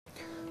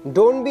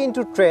Don't be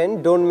into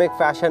trend, don't make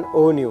fashion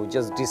own you.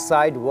 Just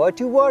decide what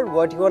you wear,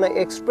 what you want to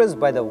express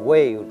by the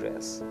way you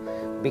dress.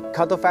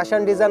 বিখ্যাত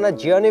fashion designer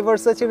Giani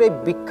ভার্সাচির এই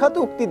বিখ্যাত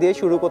উক্তি দিয়ে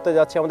শুরু করতে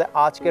যাচ্ছে আমাদের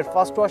আজকের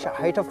ফার্স্ট ওয়াশ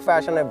হাইট অফ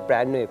ফ্যাশনের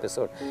ব্র্যান্ড নিউ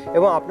এপিসোড।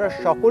 এবং আপনারা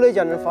সকলেই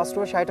জানেন first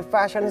wash height of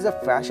fashion is a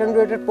fashion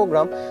related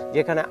programme,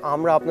 যেখানে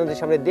আমরা আপনাদের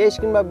সামনে দেশ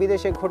কিংবা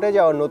বিদেশে ঘটে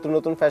যাওয়া নতুন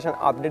নতুন ফ্যাশন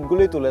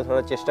আপডেটগুলোই তুলে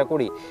ধরার চেষ্টা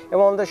করি।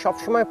 এবং আমাদের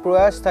সবসময়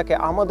প্রয়াস থাকে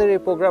আমাদের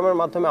এই প্রোগ্রামের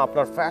মাধ্যমে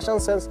আপনার ফ্যাশন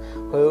সেন্স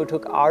হয়ে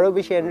উঠুক আরও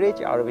বেশি এনরিচ,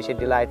 আরও বেশি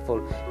ডিলাইটফুল।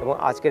 এবং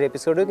আজকের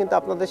এপিসোডেও কিন্তু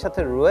আপনাদের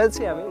সাথে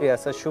রয়েছে আমি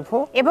রিয়াসা শুভ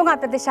এবং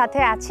আপনাদের সাথে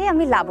আছি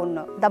আমি লাবণ্য।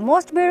 The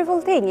most beautiful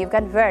thing you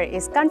can where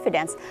is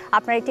confidence.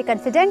 আপনার একটি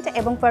কনফিডেন্ট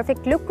এবং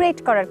পারফেক্ট লুক ক্রিয়েট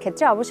করার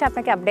ক্ষেত্রে অবশ্যই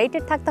আপনাকে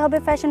আপডেটেড থাকতে হবে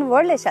ফ্যাশন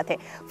ওয়ার্ল্ডের সাথে।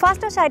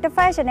 ফার্স্ট ওয়াশ হাইট অফ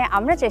ফ্যাশনে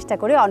আমরা চেষ্টা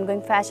করি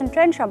অনগোয়িং ফ্যাশন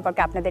ট্রেন্ড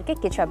সম্পর্কে আপনাদেরকে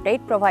কিছু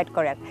আপডেট প্রোভাইড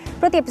করার।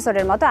 প্রতি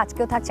এপিসোডের মতো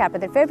আজকেও থাকছে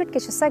আপনাদের ফেভারিট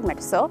কিছু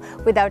segment. So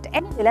without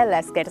any delay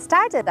let's get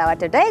started our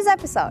today's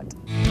episode.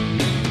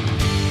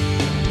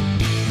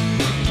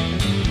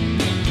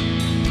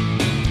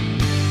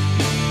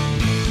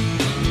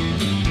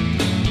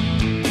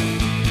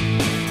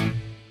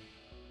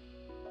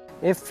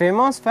 A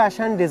famous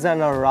fashion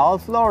designer,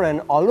 Ralph Lauren,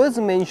 always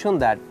mentioned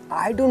that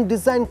I don't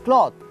design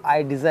cloth, I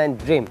design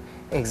dream.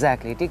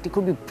 Exactly, এটি একটি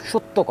খুবই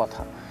সত্য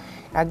কথা।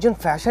 একজন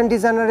ফ্যাশন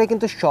ডিজাইনারে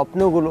কিন্তু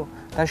স্বপ্নগুলো,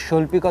 তার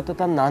শৈল্পিকতা,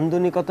 তার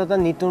নান্দনিকতা,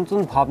 তার নিত্য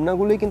নতুন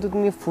ভাবনাগুলোই কিন্তু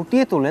তিনি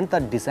ফুটিয়ে তোলেন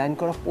তার ডিজাইন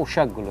করা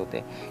পোশাকগুলোতে।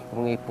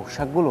 এবং এই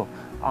পোশাকগুলো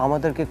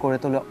আমাদেরকে করে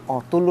তোলে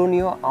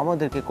অতুলনীয়,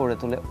 আমাদেরকে করে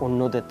তোলে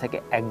অন্যদের থেকে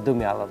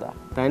একদমই আলাদা,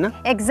 তাই না?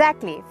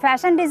 এক্স্যাক্টলি,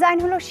 ফ্যাশন ডিজাইন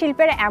হলো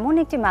শিল্পের এমন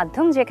একটি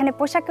মাধ্যম যেখানে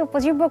পোশাককে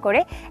উপজীব্য করে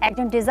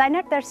একজন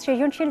ডিজাইনার তার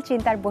সৃজনশীল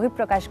চিন্তার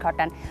বহিঃপ্রকাশ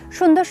ঘটান।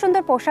 সুন্দর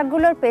সুন্দর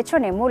পোশাকগুলোর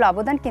পেছনে মূল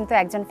অবদান কিন্তু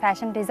একজন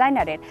ফ্যাশন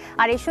ডিজাইনারের।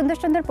 আর এই সুন্দর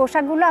সুন্দর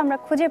পোশাকগুলো আমরা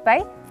খুঁজে পাই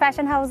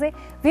ফ্যাশন হাউসে।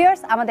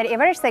 ভিউয়ার্স, আমাদের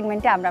এবারের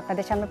সেগমেন্টে আমরা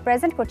আপনাদের সামনে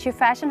প্রেজেন্ট করছি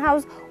ফ্যাশন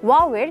হাউস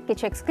ওয়াও-এর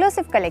কিছু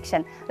exclusive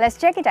collection. Let's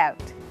check it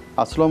out.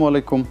 আসসালামু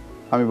আলাইকুম,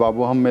 আমি বাবু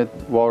আহমেদ,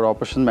 ওয়াওর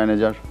অপারেশন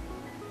ম্যানেজার।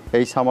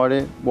 এই সামারে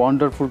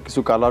ওয়ান্ডারফুল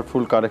কিছু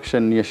কালারফুল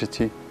কালেকশন নিয়ে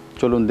এসেছি,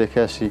 চলুন দেখে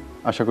আসি,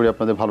 আশা করি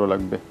আপনাদের ভালো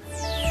লাগবে।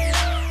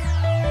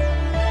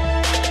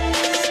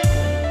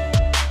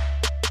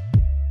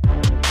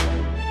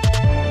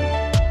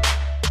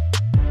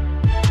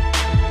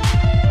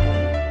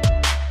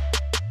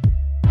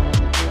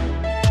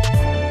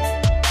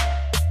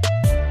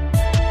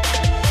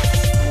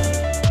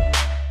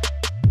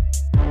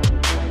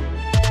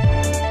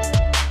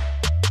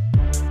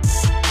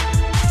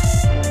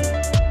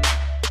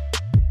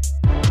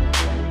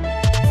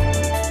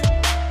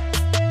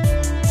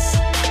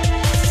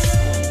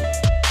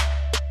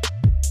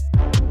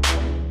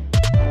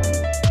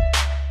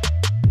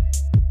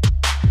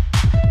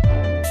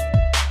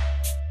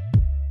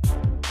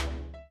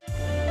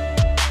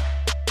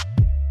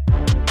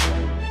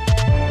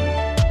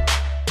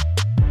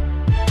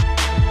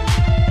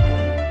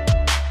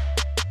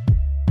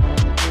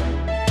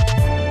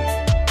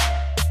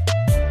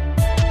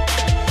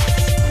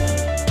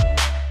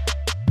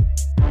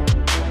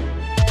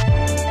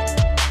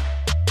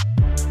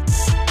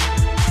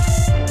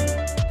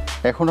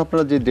 এখন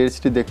আপনারা যে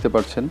ড্রেসটি দেখতে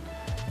পাচ্ছেন,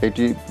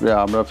 এটি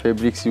আমরা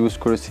ফেব্রিক্স ইউজ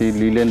করেছি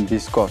লিলেন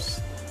ভিসকস,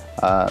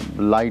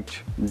 লাইট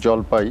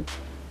জলপাই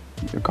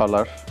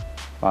কালার।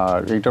 আর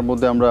এইটার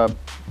মধ্যে আমরা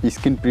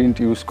স্কিন প্রিন্ট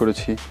ইউজ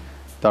করেছি।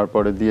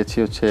 তারপরে দিয়েছি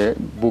হচ্ছে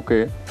বুকে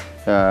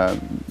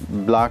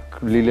ব্ল্যাক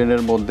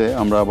লিলেনের মধ্যে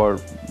আমরা আবার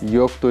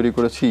ইয়োক তৈরি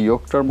করেছি।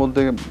 ইয়োকটার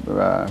মধ্যে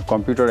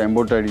কম্পিউটার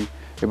এমব্রয়ডারি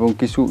এবং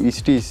কিছু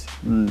স্টিচ,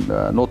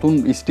 নতুন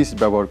স্টিচ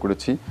ব্যবহার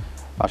করেছি।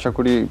 আশা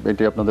করি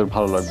এটি আপনাদের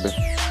ভালো লাগবে।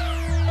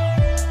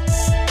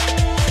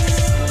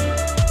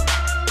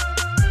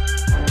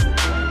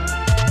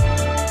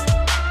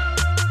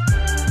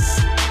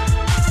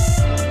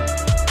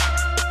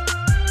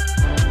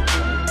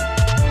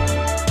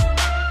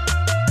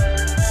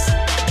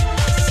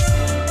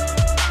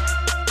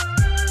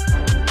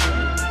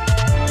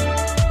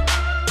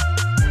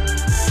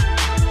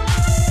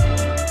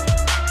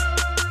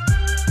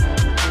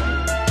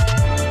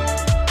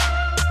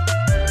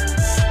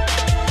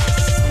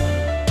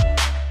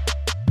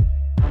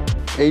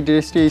 এই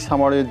ড্রেসটি এই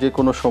সামারে যে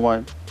কোনো সময়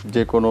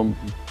যে কোনো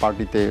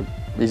পার্টিতে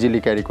ইজিলি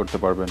ক্যারি করতে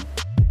পারবেন।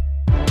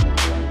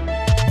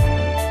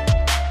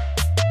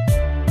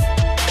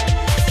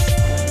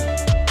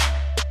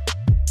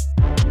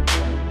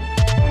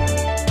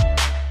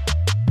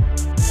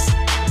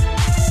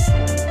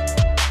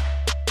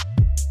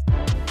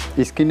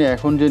 স্কিনে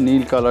এখন যে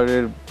নীল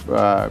কালারের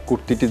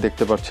কুর্তিটি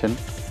দেখতে পাচ্ছেন,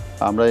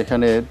 আমরা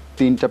এখানে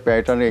 3টা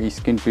প্যাটার্নে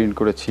স্কিন প্রিন্ট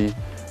করেছি।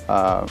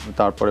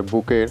 তারপরে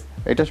বুকের,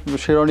 এটা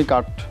শেরওয়ানি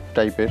কাট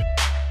টাইপের।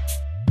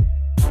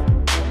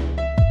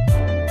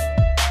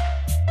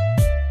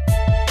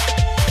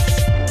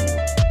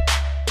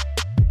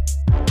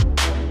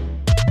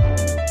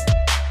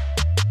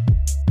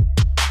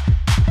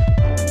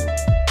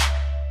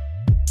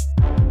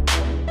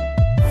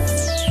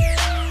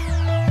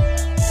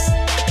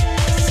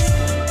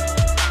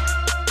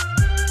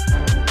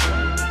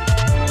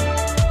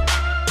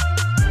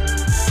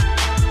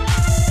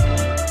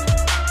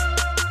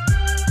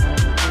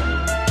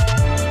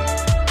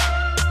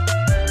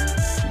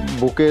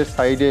 বুকের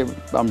সাইডে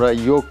আমরা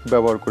ইয়োক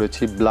ব্যবহার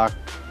করেছি,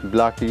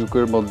 ব্ল্যাক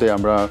ইয়োকের মধ্যে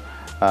আমরা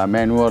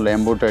ম্যানুয়াল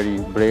এমব্রয়ডারি,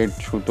 ব্রেড,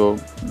 সুতো,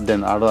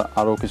 দেন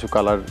আরও কিছু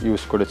কালার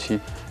ইউজ করেছি।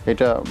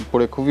 এটা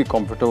পরে খুবই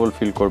কমফোর্টেবল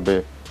ফিল করবে,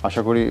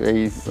 আশা করি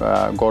এই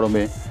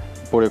গরমে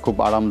পরে খুব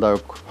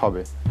আরামদায়ক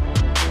হবে।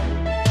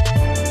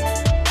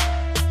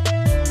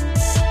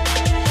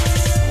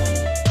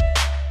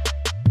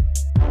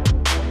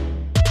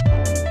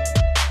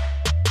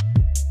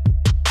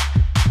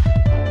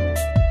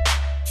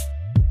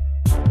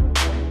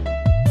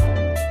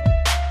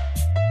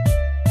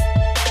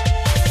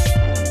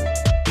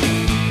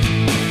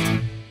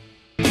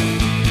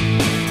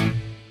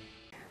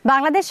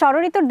 বাংলাদেশ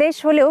ষড়ঋতুর দেশ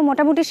হলেও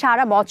মোটামুটি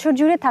সারা বছর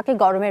জুড়ে থাকে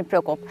গরমের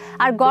প্রকোপ।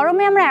 আর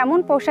গরমে আমরা এমন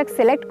পোশাক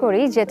সিলেক্ট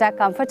করি যেটা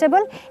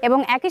কমফোর্টেবল এবং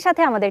একই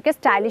সাথে আমাদেরকে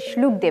স্টাইলিশ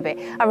লুক দেবে।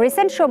 আর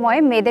রিসেন্ট সময়ে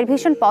মেয়েদের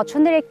ভীষণ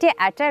পছন্দের একটি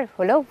অ্যাটায়ার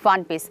হলো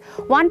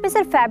ওয়ান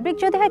পিসের ফ্যাব্রিক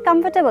যদি হয়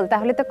কমফোর্টেবল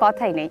তাহলে তো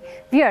কথাই নেই।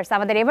 ভিউয়ার্স,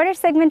 আমাদের এবারের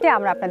সেগমেন্টে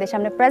আমরা আপনাদের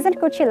সামনে প্রেজেন্ট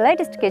করছি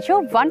লেটেস্ট কিছু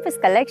one piece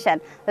collection.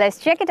 Let's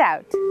check it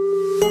out.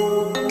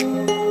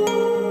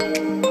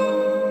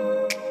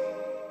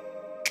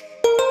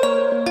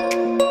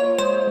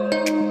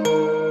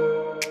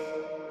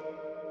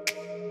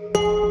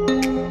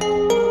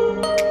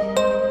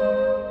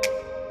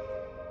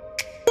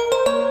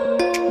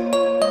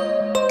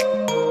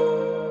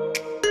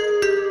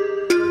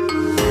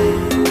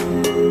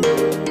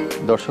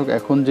 দর্শক,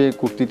 এখন যে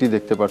কুর্তিটি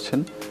দেখতে পাচ্ছেন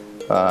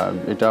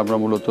এটা আমরা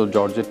মূলত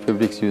জর্জেট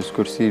ফেব্রিক্স ইউজ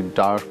করছি,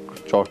 ডার্ক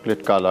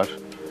চকলেট কালার।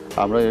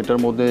 আমরা এটার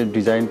মধ্যে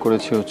ডিজাইন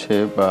করেছি হচ্ছে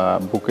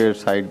বুকের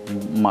সাইড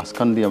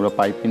মাঝখান দিয়ে আমরা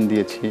পাইপিং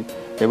দিয়েছি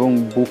এবং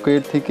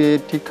বুকের থেকে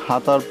ঠিক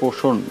হাতার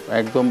পোর্শন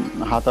একদম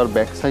হাতার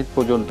ব্যাক সাইড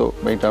পর্যন্ত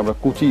এটা আমরা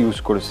কুচি ইউজ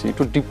করেছি,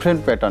 একটু ডিফারেন্ট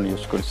প্যাটার্ন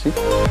ইউজ করেছি।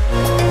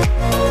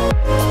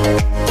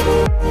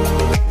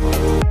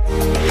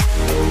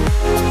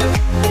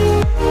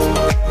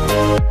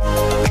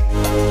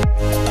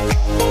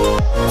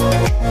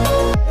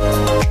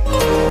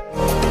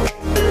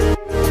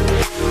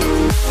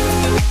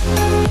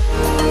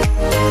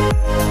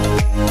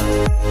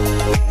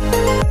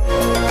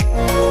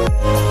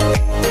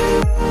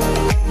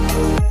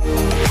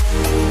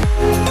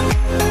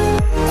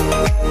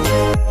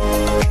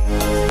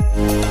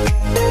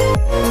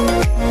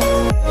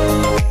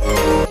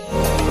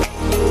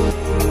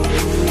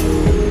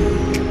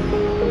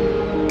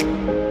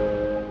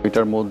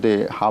 এটার মধ্যে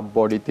হাফ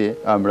বডিতে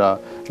আমরা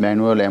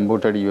ম্যানুয়াল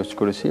এমব্রয়ডারি ইউজ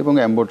করেছি এবং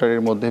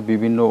এমব্রয়ডারির মধ্যে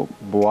বিভিন্ন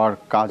বোয়ার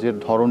কাজের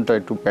ধরনটা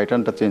একটু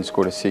প্যাটার্নটা চেঞ্জ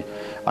করেছি।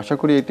 আশা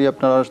করি এটি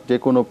আপনারা যে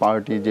কোনো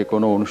পার্টি, যে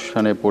কোনো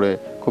অনুষ্ঠানে পরে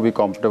খুবই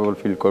কমফোর্টেবল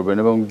ফিল করবেন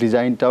এবং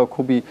ডিজাইনটাও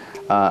খুবই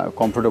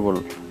কমফোর্টেবল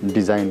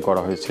ডিজাইন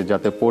করা হয়েছে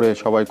যাতে পরে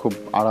সবাই খুব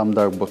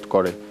আরামদায়ক বোধ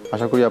করে।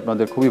 আশা করি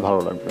আপনাদের খুবই ভালো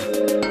লাগবে।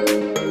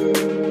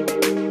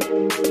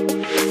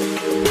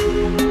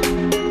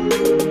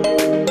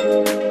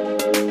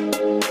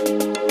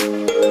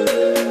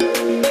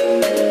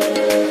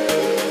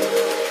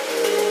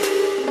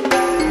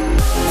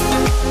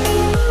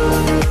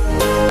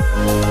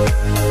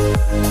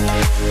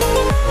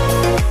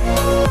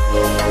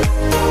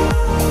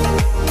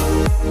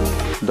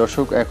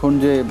 দর্শক, এখন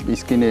যে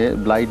স্ক্রিনে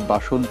লাইট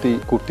বাসন্তী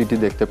কুর্তিটি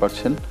দেখতে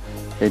পাচ্ছেন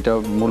এটা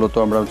মূলত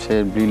আমরা হচ্ছে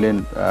ব্রিলেন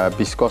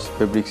ভিসকস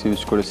ফেব্রিক্স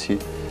ইউজ করেছি।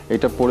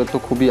 এটা পরে তো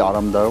খুবই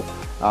আরামদায়ক।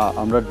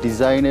 আমরা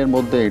ডিজাইনের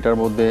মধ্যে এটার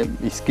মধ্যে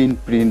স্ক্রিন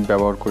প্রিন্ট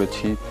ব্যবহার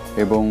করেছি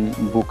এবং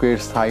বুকের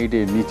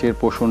সাইডে নিচের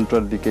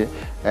পোর্শনটার দিকে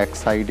এক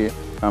সাইডে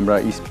আমরা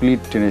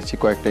স্প্লিট টেনেছি,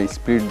 কয়েকটা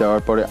স্প্লিট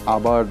দেওয়ার পরে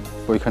আবার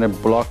ওইখানে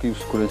ব্লক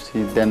ইউজ করেছি।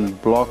 দেন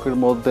ব্লকের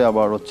মধ্যে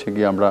আবার হচ্ছে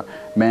গিয়ে আমরা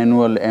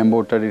ম্যানুয়াল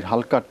এমব্রয়ডারির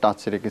হালকা টাচ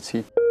রেখেছি।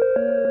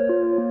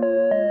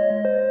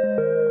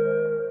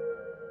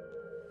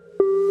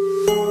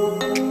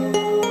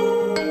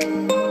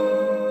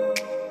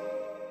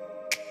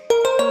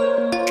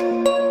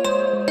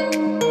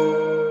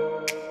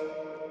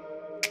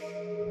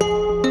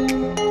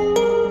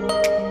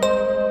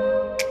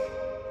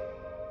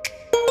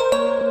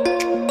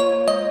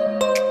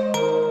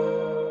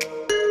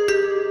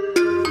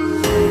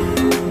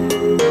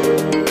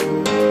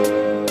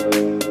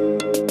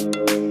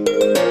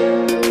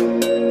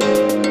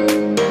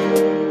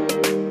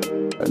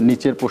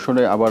 নিচের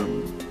পোর্শনে আবার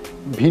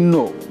ভিন্ন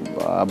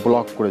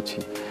ব্লক করেছি।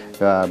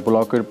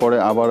 ব্লকের পরে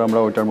আবার আমরা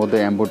ওইটার মধ্যে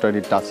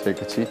এমব্রয়ডারি টাচ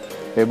রেখেছি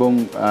এবং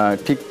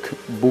ঠিক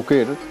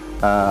বুকের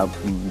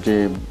যে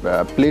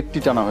প্লেটটি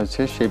টানা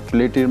হয়েছে সেই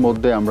প্লেটের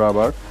মধ্যে আমরা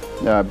আবার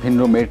ভিন্ন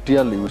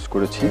মেটেরিয়াল ইউজ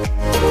করেছি।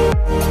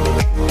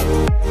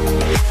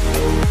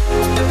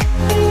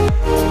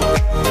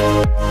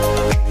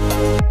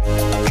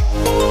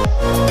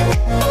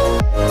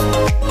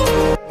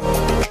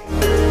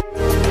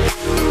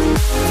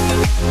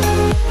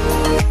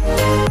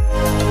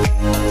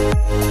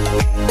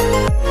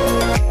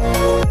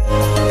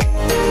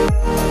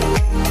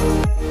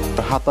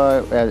 হাতা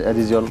অ্যাজ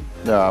ইউজুয়াল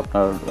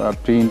আপনার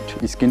প্রিন্ট,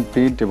 স্ক্রিন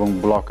প্রিন্ট এবং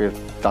ব্লকের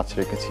টাচ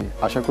রেখেছি।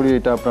 আশা করি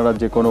এটা আপনারা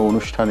যে কোনো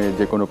অনুষ্ঠানে,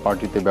 যে কোনো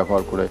পার্টিতে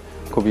ব্যবহার করে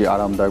খুবই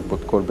আরামদায়ক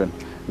বোধ করবেন।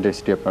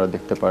 ড্রেসটি আপনারা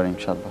দেখতে পারেন,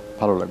 ইনশাআল্লাহ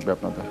ভালো লাগবে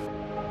আপনাদের।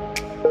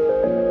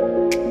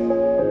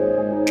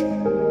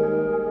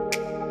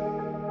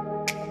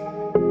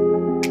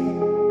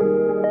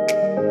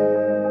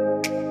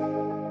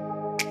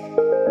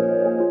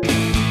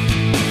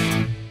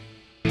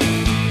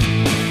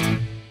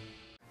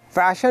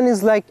 Fashion is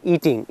like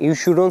eating, you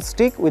shouldn't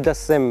stick with the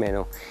same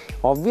menu.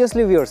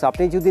 Obviously viewers,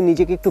 আপনি যদি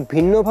নিজেকে একটু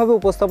ভিন্নভাবে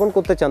উপস্থাপন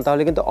করতে চান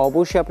তাহলে কিন্তু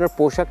অবশ্যই আপনার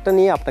পোশাকটা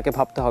নিয়ে আপনাকে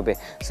ভাবতে হবে।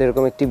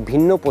 সেরকম একটি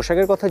ভিন্ন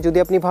পোশাকের কথা যদি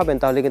আপনি ভাবেন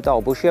তাহলে কিন্তু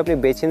অবশ্যই আপনি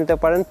বেছে নিতে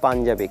পারেন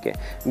পাঞ্জাবিকে।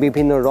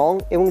 বিভিন্ন রং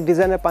এবং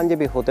ডিজাইনের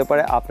পাঞ্জাবি হতে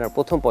পারে আপনার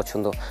প্রথম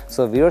পছন্দ।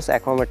 সো ভিউয়ার্স,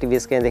 এখন আমরা টিভি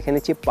স্ক্রিনে দেখে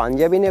নিচ্ছি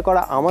পাঞ্জাবি নিয়ে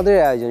করা আমাদের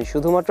আয়োজন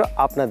শুধুমাত্র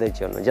আপনাদের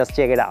জন্য। Just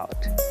check it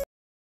out.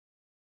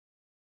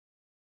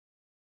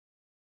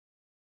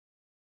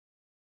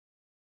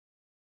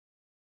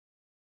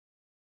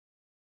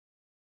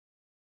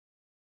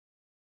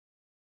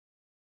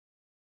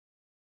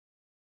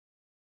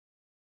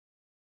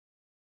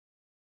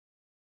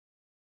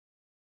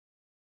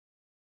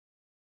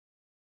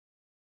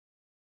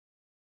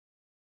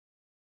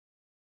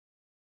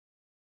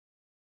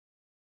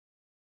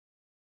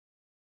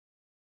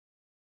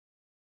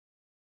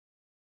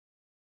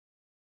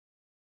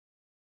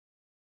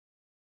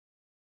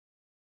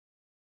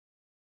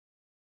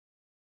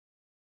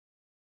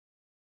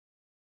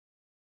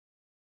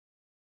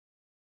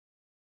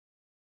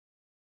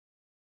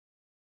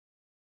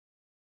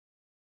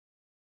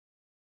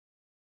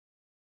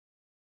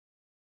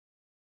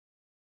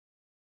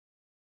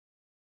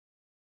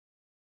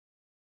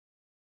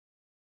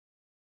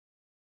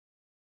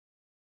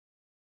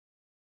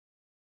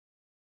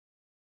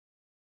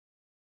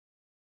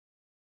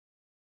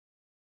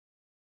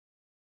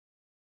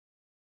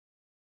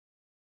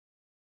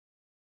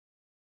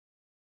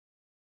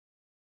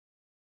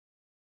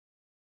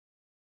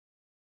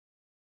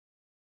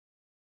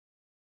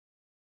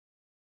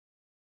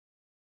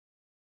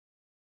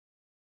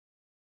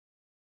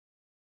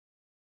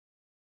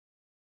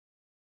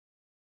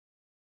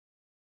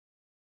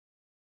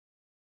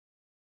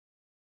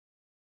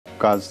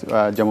 কাজ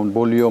যেমন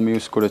ভলিউম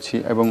ইউজ করেছি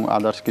এবং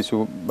আদার্স কিছু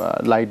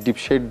লাইট ডিপ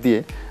শেড দিয়ে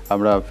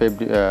আমরা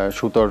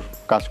সুতোর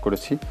কাজ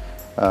করেছি।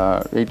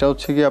 এইটা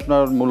হচ্ছে কি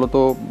আপনার মূলত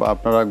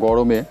আপনারা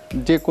গরমে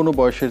যে কোনো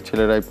বয়সের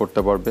ছেলেরাই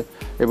পরতে পারবে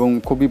এবং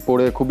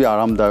পরে খুবই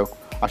আরামদায়ক।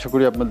 আশা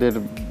করি আপনাদের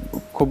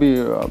খুবই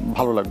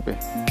ভালো লাগবে।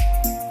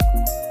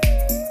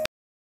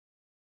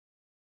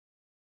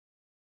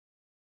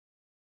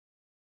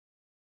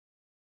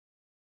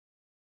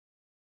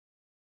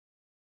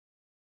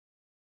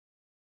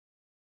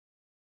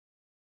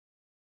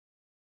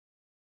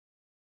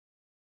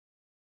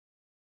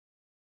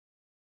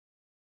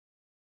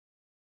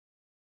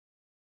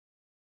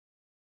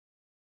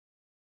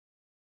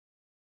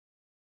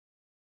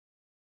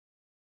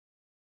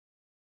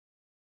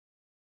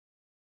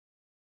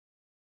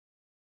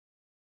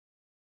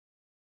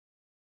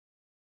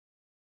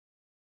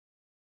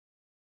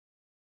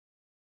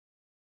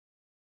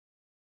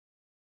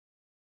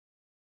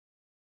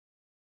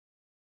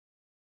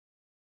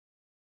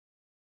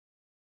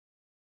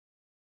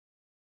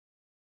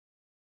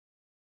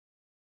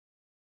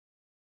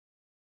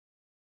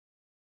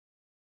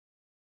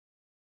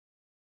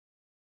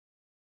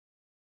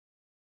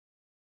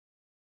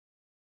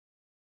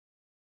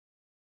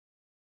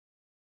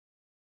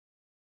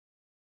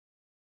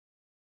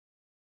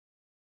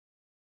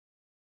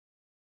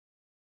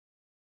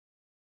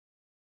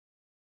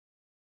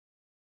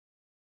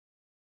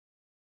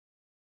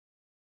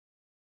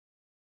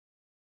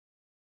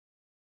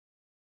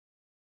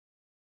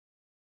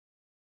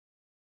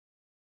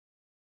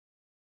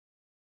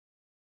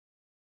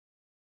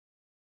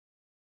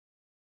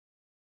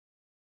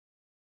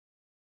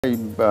 এই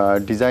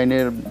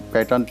ডিজাইনের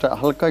প্যাটার্নটা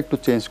হালকা একটু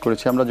চেঞ্জ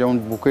করেছি আমরা, যেমন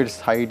বুকের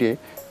সাইডে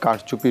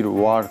কারচুপির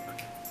ওয়ার্ক,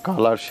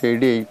 কালার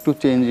শেডে একটু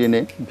চেঞ্জ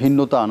এনে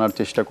ভিন্নতা আনার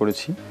চেষ্টা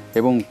করেছি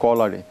এবং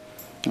কলারে।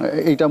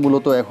 এইটা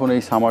মূলত এখন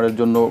এই সামারের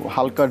জন্য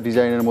হালকা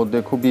ডিজাইনের মধ্যে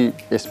খুবই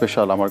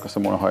স্পেশাল আমার কাছে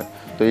মনে হয়।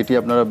 তো এটি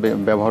আপনারা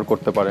ব্যবহার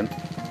করতে পারেন,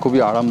 খুবই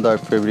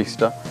আরামদায়ক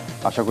ফেব্রিক্সটা।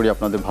 আশা করি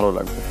আপনাদের ভালো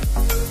লাগবে।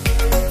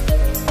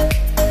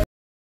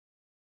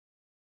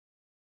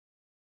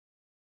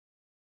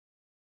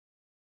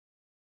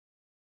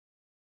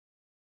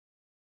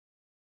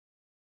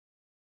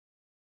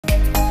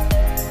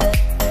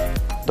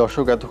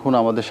 দর্শক, এতক্ষণ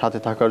আমাদের সাথে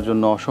থাকার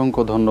জন্য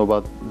অসংখ্য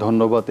ধন্যবাদ।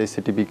 ধন্যবাদ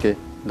SATVকে,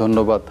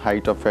 ধন্যবাদ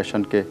হাইট অফ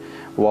ফ্যাশনকে,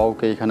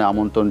 ওয়াওকে এখানে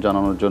আমন্ত্রণ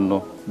জানানোর জন্য,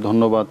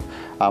 ধন্যবাদ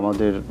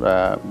আমাদের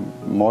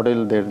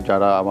মডেলদের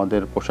যারা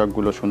আমাদের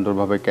পোশাকগুলো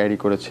সুন্দরভাবে ক্যারি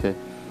করেছে।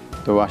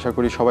 তো আশা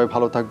করি সবাই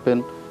ভালো থাকবেন।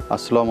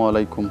 আসসালামু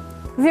আলাইকুম।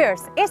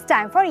 Viewers, it's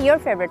time for your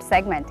favorite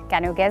segment.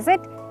 Can you guess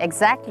it?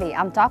 Exactly,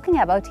 I'm talking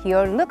about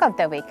your look of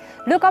the week.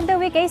 Look of the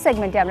week এই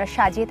সেগমেন্টে আমরা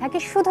সাজিয়ে থাকি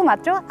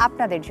শুধুমাত্র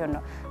আপনাদের জন্য।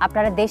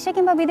 আপনারা দেশে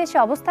কিংবা বিদেশে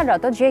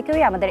অবস্থানরত যে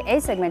কেউই আমাদের এই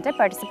সেগমেন্টে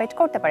পার্টিসিপেট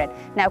করতে পারেন।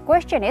 নাও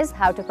question is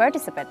how to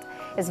participate.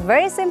 It's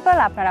very simple.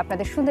 আপনারা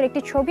আপনাদের সুন্দর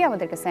একটি ছবি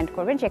আমাদেরকে সেন্ড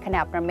করবেন যেখানে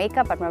আপনার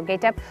মেকআপ, আপনার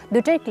গেট আপ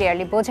দুটোই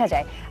ক্লিয়ারলি বোঝা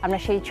যায়। আমরা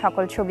সেই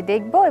সকল ছবি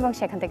দেখব এবং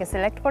সেখান থেকে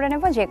সিলেক্ট করে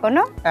নেব যে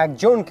কোনো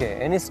একজনকে।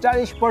 Any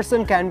stylish person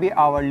can be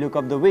our look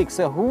of the week.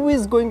 So who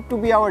is going to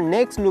be our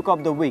next look of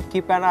the week?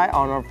 Keep an eye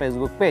on our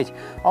Facebook page.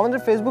 আমাদের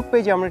ফেসবুক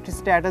পেজে আমরা একটি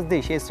status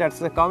দিই, সেই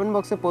স্ট্যাটাসে comment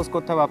বক্সে post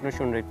করতে হবে আপনার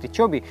সুন্দর একটি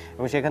ছবি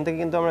এবং সেখান থেকে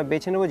কিন্তু আমরা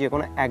বেছে নেব যে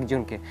কোনো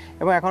একজনকে।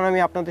 এবং এখন আমি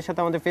আপনাদের সাথে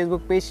আমাদের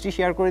ফেসবুক পেজটি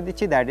শেয়ার করে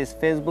দিচ্ছি, that is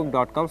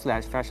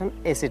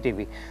facebook.com/fashion-SATV।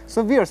 So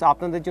viewers,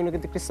 আপনাদের জন্য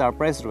কিন্তু একটি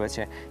সারপ্রাইজ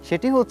রয়েছে,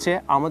 সেটি হচ্ছে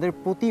আমাদের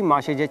প্রতি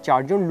মাসে যে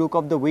 4 জন লুক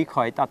অফ দ্য উইক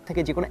হয় তার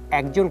থেকে যে কোনো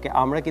একজনকে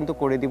আমরা কিন্তু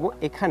করে দিব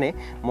এখানে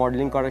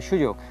মডেলিং করার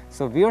সুযোগ।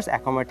 সো ভিউয়ার্স,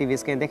 এখন আমরা টিভি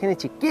স্ক্রিনে দেখে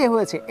নিচ্ছি কে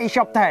হয়েছে এই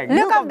সপ্তাহের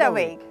look of the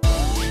week.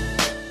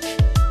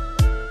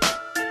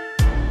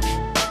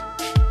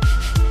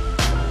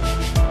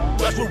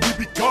 That's what we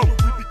become.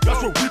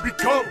 That's what we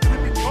become.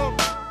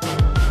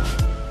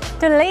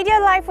 To lead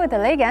your life with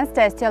elegance,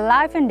 test your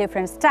life in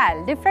different style.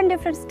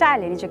 Different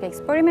style নিজেকে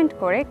এক্সপেরিমেন্ট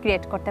করে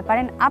ক্রিয়েট করতে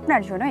পারেন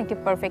আপনার জন্য একটি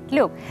পারফেক্ট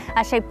লুক।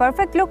 আর সেই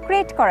পারফেক্ট লুক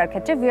ক্রিয়েট করার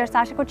ক্ষেত্রে ভিউয়ার্স,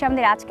 আশা করছি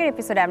আমাদের আজকের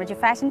এপিসোডে আমরা যে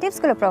ফ্যাশন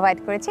টিপসগুলো প্রোভাইড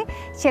করেছি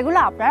সেগুলো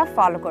আপনারা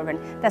ফলো করবেন।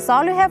 That's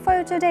all we have for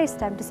you today. It's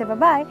time to say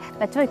bye-bye.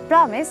 But we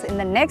promise in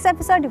the next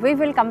episode we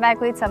will come back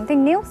with something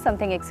new,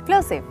 something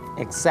exclusive.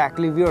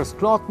 Exactly, viewers.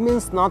 Cloth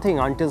means nothing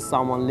until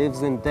someone lives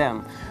in them.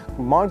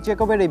 Mark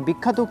জ্যাকবের এই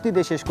বিখ্যাত উক্তি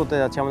দিয়ে শেষ করতে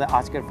যাচ্ছে আমাদের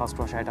আজকের first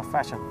wash এটা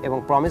ফ্যাশন, এবং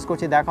প্রমিস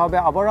করছি দেখা হবে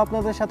আবার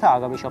আপনাদের সাথে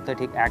আগামী সপ্তাহে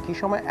ঠিক একই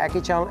সময়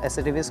একই চ্যানেল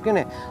SATV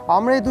স্ক্রিনে।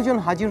 আমরা এই দুজন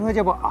হাজির হয়ে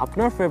যাব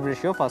আপনার ফেভারিট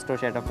শো ফার্স্ট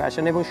ওয়াশ এটা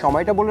ফ্যাশন, এবং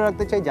সময়টা বলে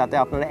রাখতে চাই যাতে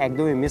আপনারা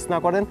একদমই মিস না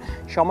করেন।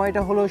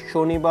 সময়টা হলো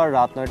শনিবার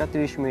রাত 9টা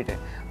 30 মিনিটে।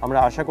 আমরা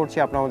আশা করছি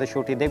আপনারা আমাদের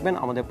শোটি দেখবেন,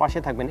 আমাদের পাশে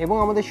থাকবেন, এবং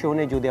আমাদের শো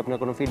নিয়ে যদি আপনার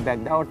কোনো ফিডব্যাক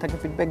দেওয়ার থাকে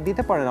ফিডব্যাক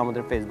দিতে পারেন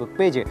আমাদের ফেসবুক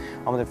পেজে।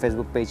 আমাদের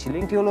ফেসবুক পেজ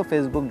লিঙ্কটি হলো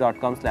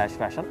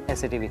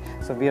facebook.com/fashion-SATV।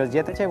 সো ভিউয়ার্স,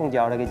 যেতে চাই এবং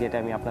যাওয়ার আগে যেটা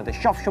আমি আপনাদের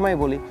সবসময়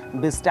বলি,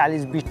 be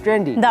stylish, be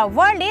trendy. The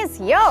world is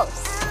yours.